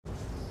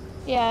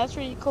Yeah, that's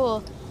pretty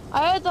cool.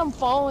 I had them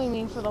following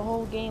me for the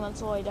whole game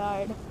until I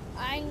died.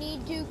 I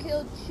need to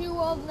kill 2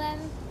 of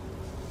them.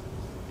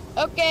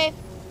 Okay.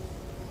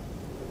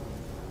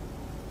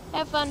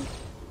 Have fun.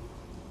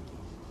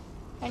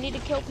 I need to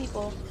kill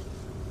people.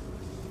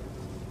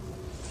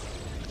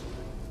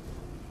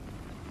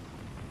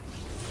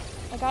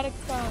 I got a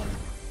gun.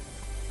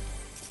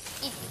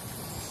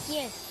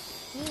 Yes,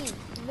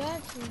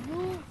 that's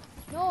you.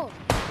 No,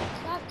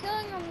 stop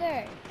killing them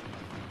there.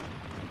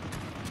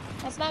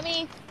 That's not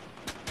me.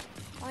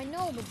 I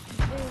know, but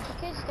there's a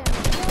kids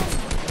down there.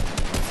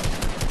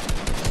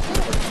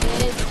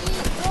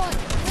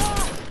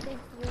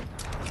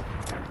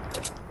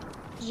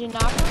 Did you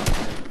knock him?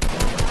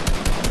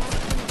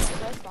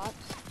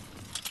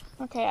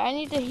 Okay, I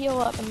need to heal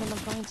up and then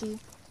I'm going to.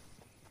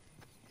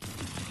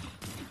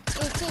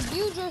 Hey kid,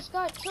 you just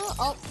got killed.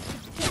 Oh,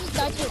 you just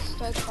got to a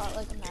strike spot,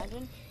 like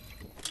imagine.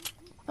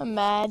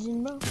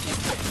 Imagine, bro.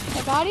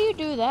 Like, how do you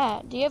do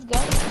that? Do you have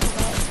guns?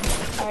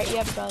 Alright, you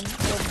have a gun.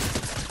 Good.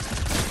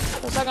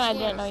 For a second, I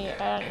didn't know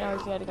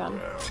if you had a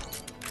gun.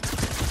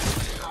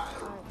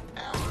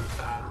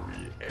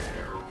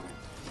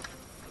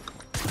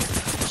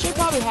 Should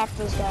probably hack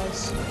those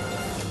guys.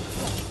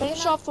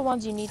 Finish off the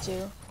ones you need to,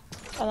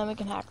 and then we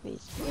can hack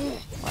these.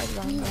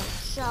 You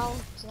shall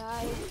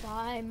die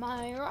by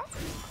my rock.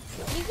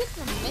 You get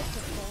the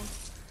mythical.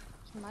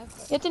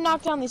 You have to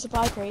knock down these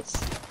supply crates.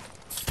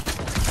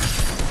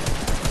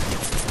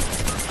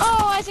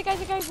 Oh, Isaac.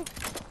 There's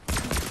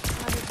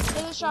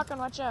a shotgun,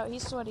 watch out.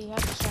 He's sweaty, he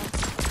has the shot.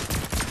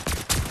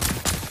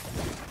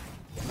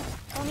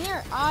 Come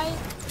here,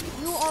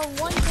 you are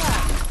one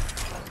tap.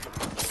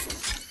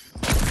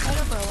 I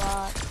know for a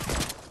lot.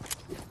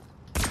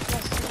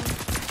 Yes,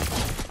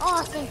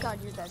 oh, thank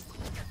God you're dead.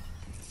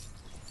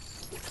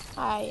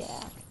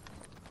 Yeah.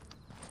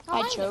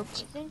 I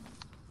choked. Ethan.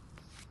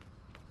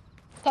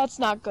 That's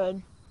not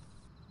good.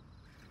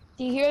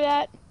 Do you hear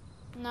that?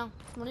 No,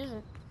 what is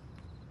it?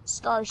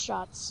 Scar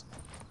shots.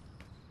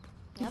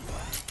 Yep.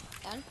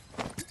 Done.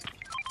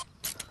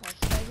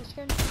 Should I get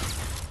scared?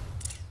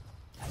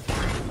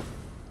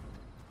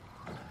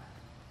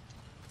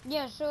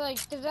 Yeah, so like,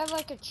 does that have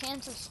like a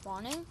chance of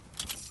spawning?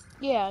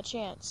 Yeah, a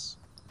chance.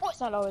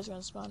 It's not always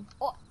gonna spawn.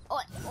 Oi.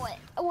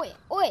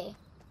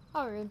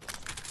 How rude.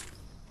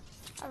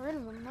 How rude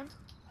of him, man.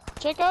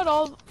 Check out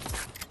all.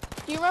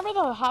 Do you remember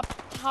the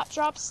hot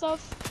drop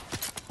stuff?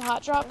 The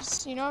hot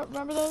drops. You know,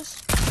 remember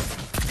those?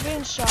 I'm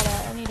getting shot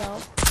at. I need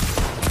help.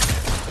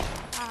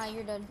 Ah,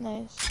 you're dead.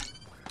 Nice.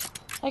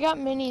 I got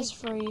minis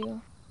for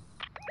you.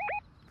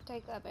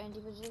 Take that,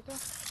 anti-bazooka.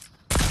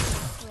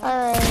 Yeah.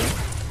 Alright.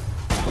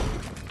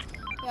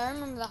 Yeah, I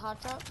remember the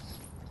hot drops.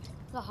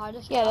 The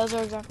hottest. Yeah, those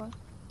are exactly.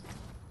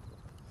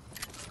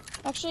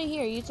 Actually,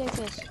 here, you take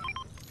this.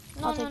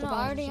 No,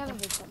 I already have a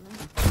big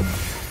something.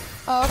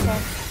 Oh, okay.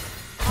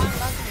 I'm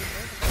about to be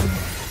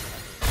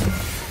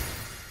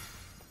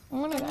I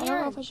don't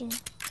know if I should.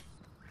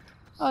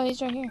 Oh,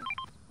 he's right here.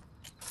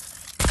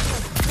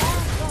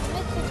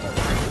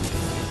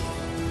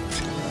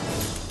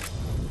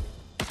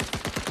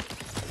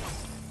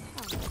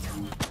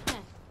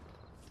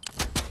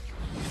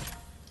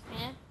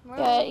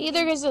 Yeah, it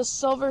either gives a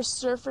Silver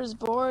Surfer's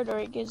board or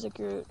it gives a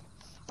Groot.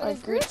 But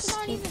the Groot's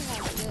not even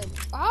that good.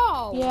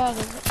 Oh! Yeah,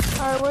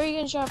 alright, where are you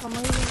getting shot from?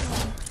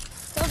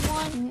 There's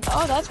one.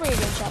 Oh, that's where you're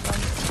getting shot from.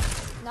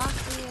 Knock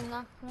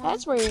one.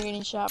 That's where you're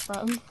getting shot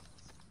from.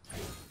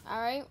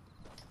 Alright.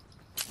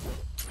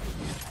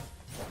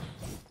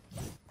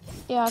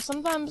 Yeah,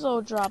 sometimes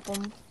it'll drop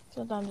them.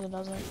 Sometimes it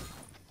doesn't.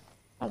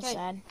 That's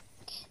sad.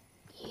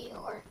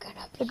 You're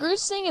gonna be... The Groot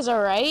thing is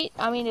alright.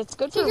 I mean, it's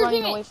good for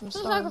running away from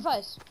storm.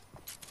 Sacrifice.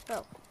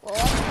 Bro. Well,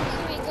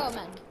 let him go,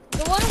 man.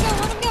 Go, let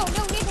him go.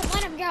 No, Nathan,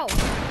 let him go.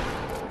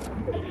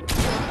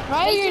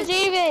 Revive your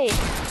teammate.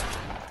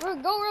 Bro,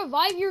 go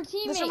revive your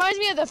teammate. This reminds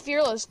me of the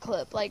Fearless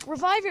clip. Like,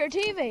 revive your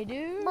teammate,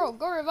 dude. Bro,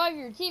 go revive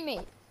your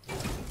teammate.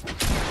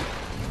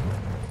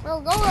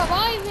 Bro, go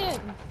revive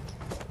him.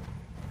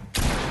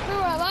 Go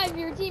revive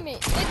your teammate.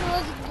 Nathan,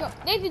 let's go.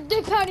 Nathan,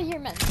 dip out of here,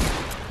 man.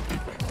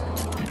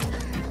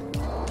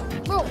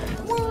 Bro,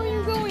 where are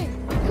you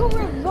going? Go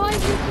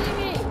revive your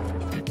teammate.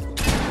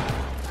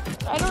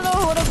 I don't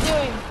know what I'm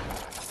doing.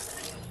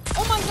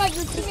 Oh my God,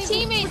 your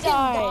teammate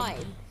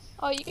died.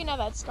 Oh, you can have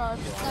that scarf.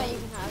 No, you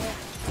can have it.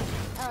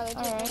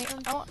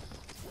 Alright.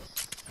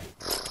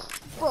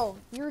 Bro,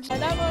 you're just... I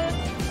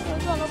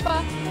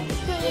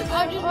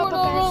just went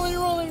on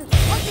rolling.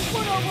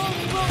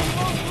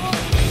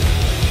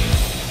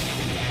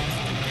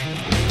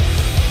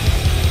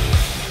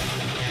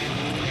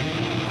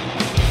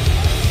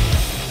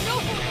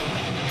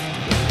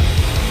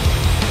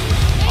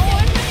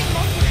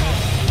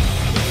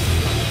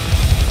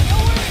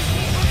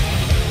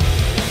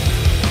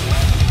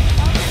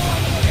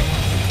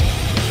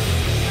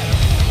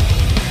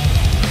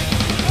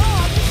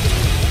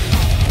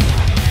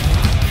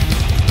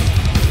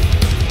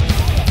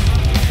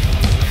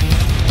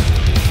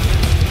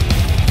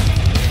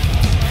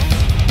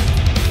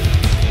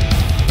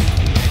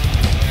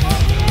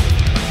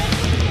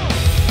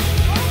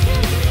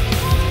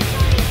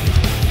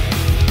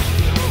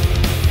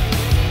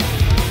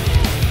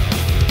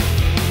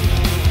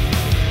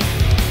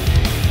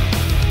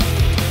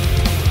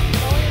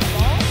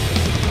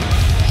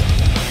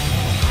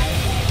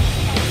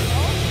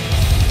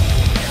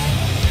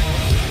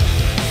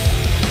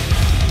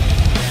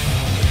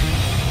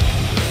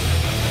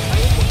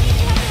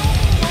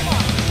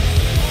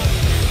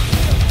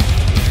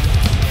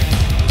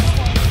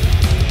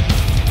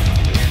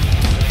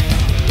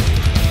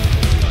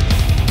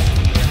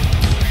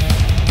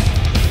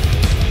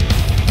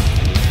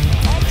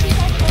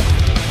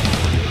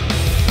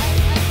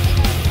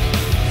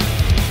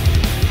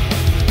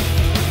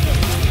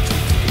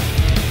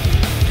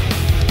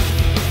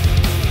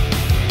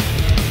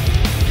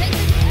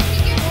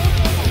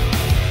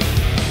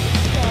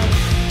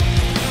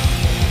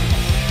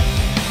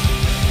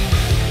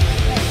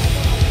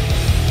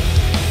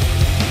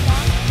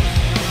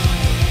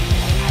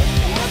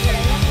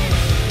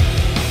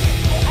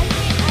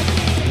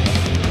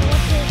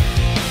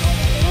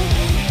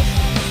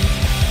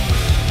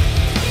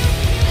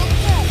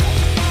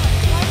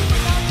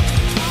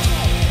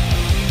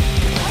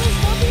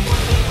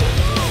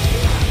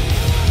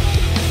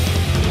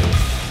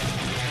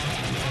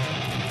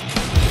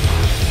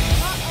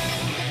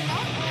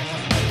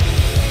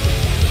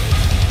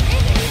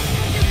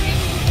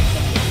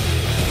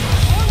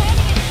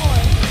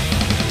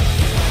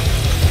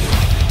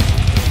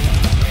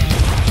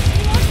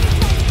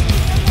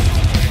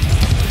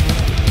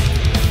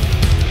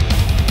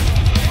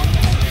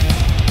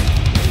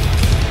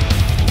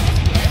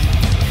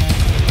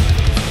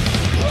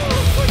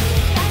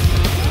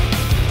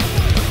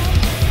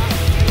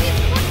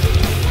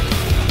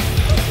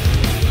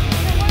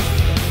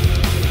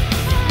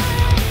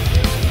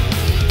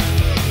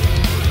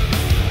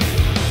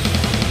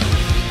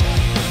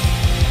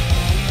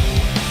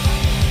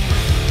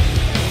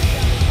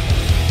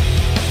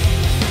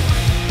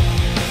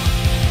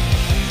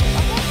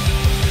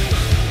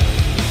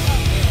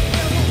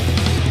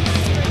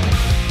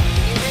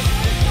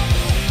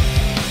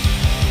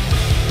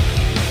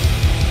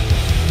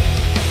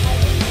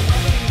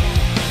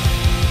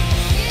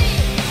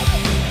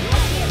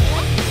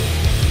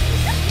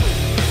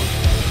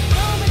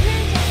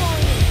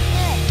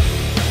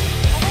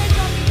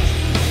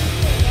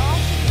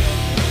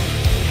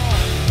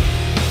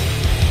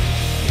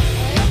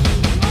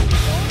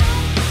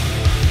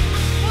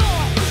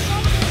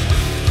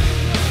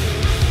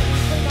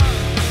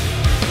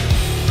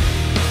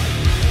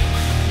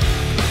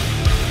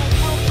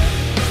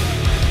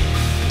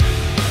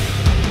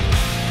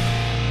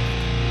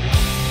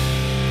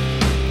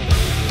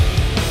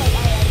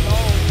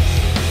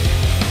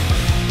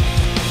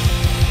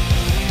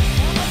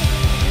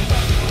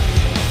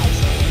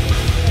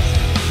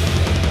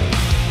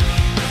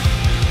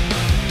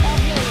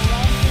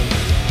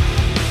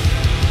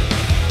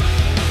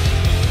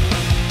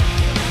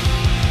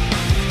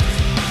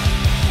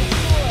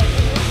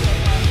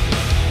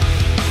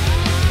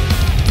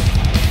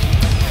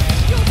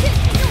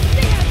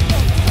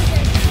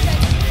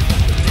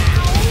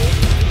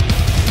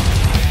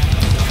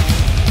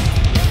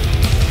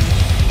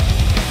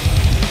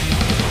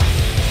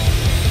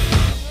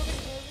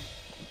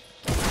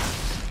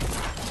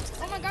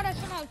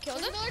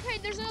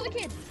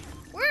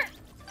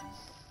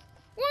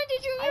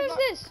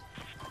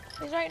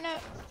 He's right now.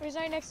 He's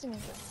right next to me.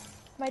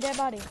 My dead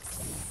body.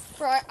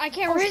 Bro, I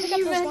can't res pick up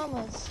you, those man.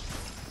 gauntlets.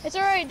 It's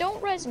alright.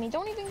 Don't res me.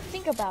 Don't even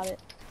think about it.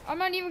 I'm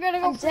not even gonna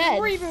go I'm for dead.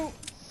 the reboot.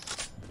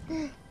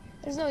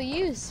 There's no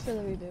use for the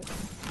reboot.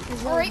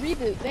 There's no Alright.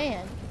 reboot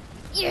ban.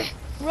 Yeah.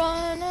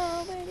 Run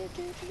away.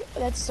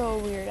 That's so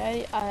weird.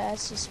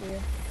 That's just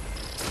weird.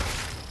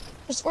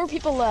 There's 4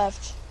 people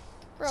left.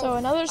 Bro, So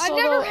another I've solo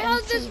never and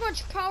had 2. this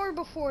much power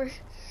before.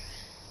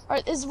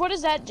 Alright, what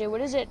does that do? What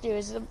does it do?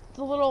 Is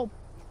the little...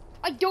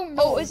 I don't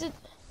know. Oh, is it...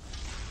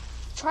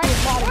 Try to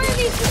spot Why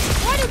it.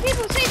 why do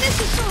people say this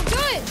is so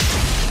good?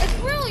 It's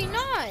really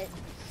not.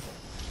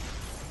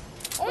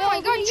 Oh Well, my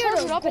when god, you you charge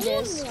had it a up, it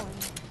gold is. one.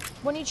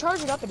 When you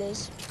charge it up, it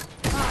is.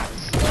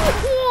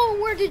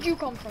 Whoa, where did you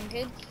come from,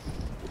 kid?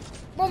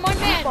 Bro, my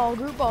man.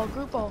 Group ball.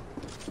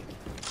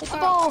 Hit the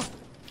ball.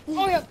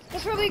 Oh yeah,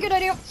 that's probably a good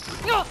idea.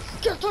 No,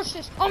 can't touch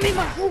this. I'll make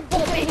my group ball,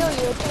 It's gonna baby.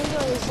 heal you. It's gonna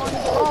heal you as long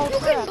as... Oh, You can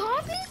crap.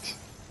 pop it?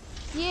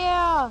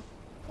 Yeah.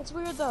 That's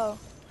weird, though.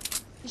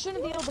 You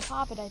shouldn't be able to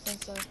pop it, I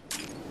think, so.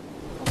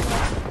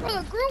 Bro,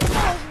 the group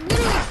ball is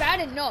literally bad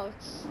enough.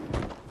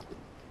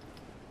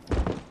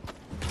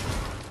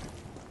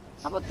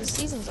 How about the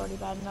season's already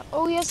bad enough?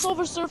 Oh, he has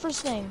Silver Surfer's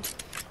thing.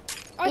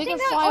 I You think can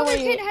that fly other where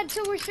kid you- had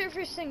Silver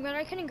Surfer's thing, but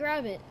I couldn't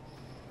grab it.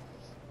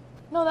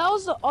 No, that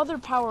was the other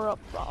power-up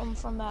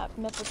from that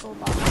mythical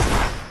box.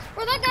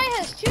 Bro, that guy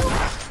has 2. Oh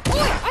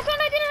wait, I thought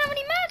I didn't have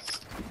any mats.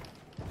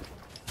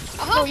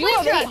 No, you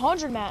have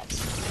 800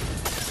 mats.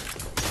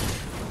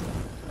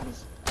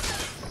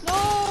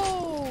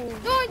 No!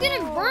 No, I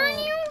didn't burn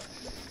you.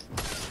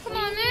 Come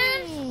on,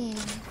 man.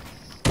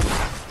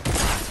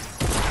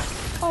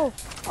 Oh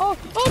no!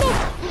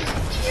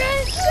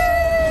 Yes,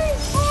 sir.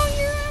 Oh,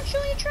 you're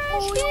actually trash,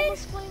 Oh, we kid.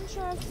 almost flame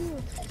tracked you.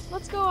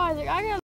 Let's go, Isaac. I got